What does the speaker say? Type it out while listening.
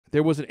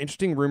there was an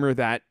interesting rumor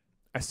that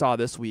I saw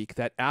this week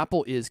that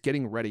Apple is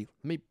getting ready.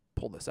 Let me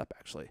pull this up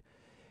actually.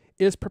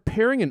 Is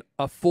preparing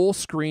a full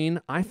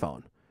screen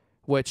iPhone,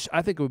 which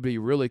I think would be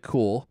really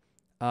cool.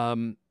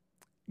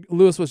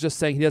 Lewis was just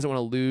saying he doesn't want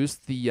to lose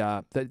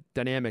the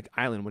dynamic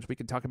island, which we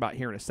can talk about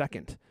here in a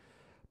second.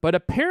 But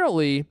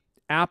apparently,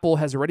 Apple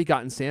has already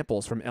gotten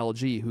samples from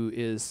LG, who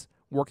is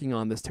working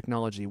on this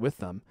technology with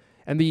them.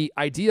 And the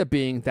idea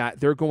being that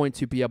they're going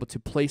to be able to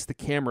place the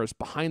cameras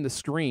behind the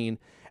screen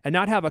and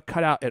not have a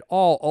cutout at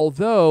all,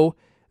 although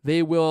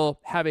they will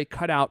have a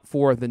cutout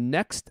for the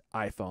next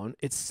iPhone.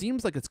 It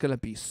seems like it's going to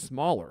be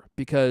smaller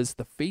because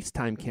the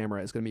FaceTime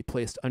camera is going to be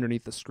placed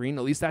underneath the screen.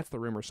 At least that's the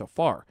rumor so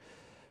far.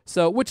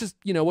 So, which is,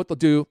 what they'll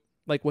do,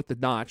 like with the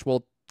notch.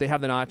 Well, they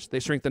have the notch, they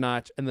shrink the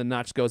notch, and the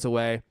notch goes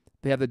away.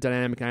 They have the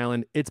dynamic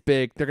island. It's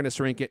big. They're going to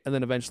shrink it, and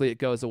then eventually it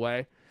goes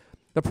away.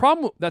 The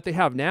problem that they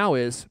have now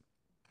is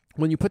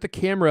when you put the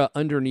camera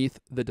underneath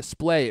the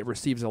display, it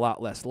receives a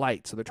lot less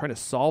light. So they're trying to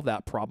solve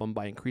that problem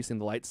by increasing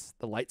the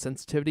light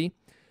sensitivity.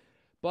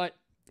 But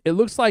it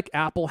looks like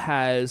Apple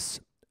has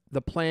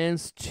the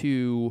plans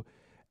to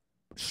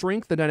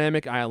shrink the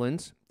dynamic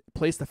island,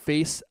 place the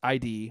Face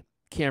ID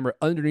camera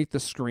underneath the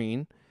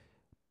screen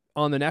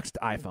on the next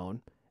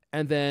iPhone,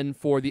 and then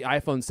for the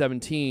iPhone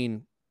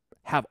 17,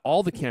 have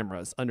all the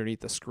cameras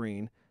underneath the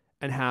screen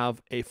and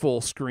have a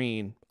full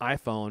screen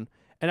iPhone.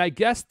 And I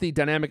guess the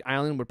dynamic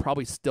island would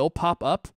probably still pop up